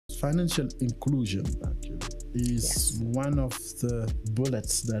financial inclusion actually is one of the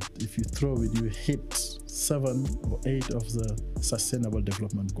bullets that if you throw it, you hit 7 or 8 of the sustainable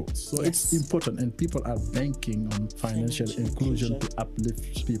development goals. So it's important, and people are banking on financial inclusion to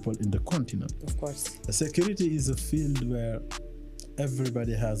uplift people in the continent. Of course. Security is a field where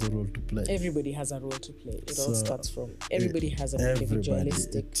everybody has a role to play. Everybody has a role to play. It all starts from everybody has an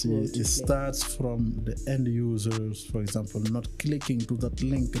individualistic role to play. It starts from the end users, for example, not clicking to that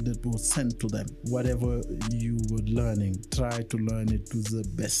link that was sent to them. Whatever you were learning, try to learn it to the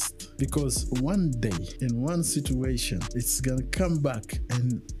best. Because one day, in one situation, it's going to come back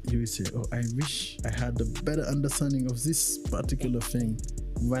and you will say, oh, I wish I had a better understanding of this particular thing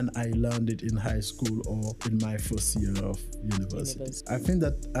when I learned it in high school or in my first year of university. I think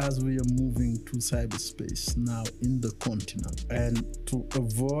that as we are moving to cyberspace now in the continent, and to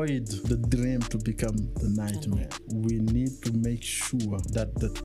avoid the dream to become the nightmare, we need to make sure that the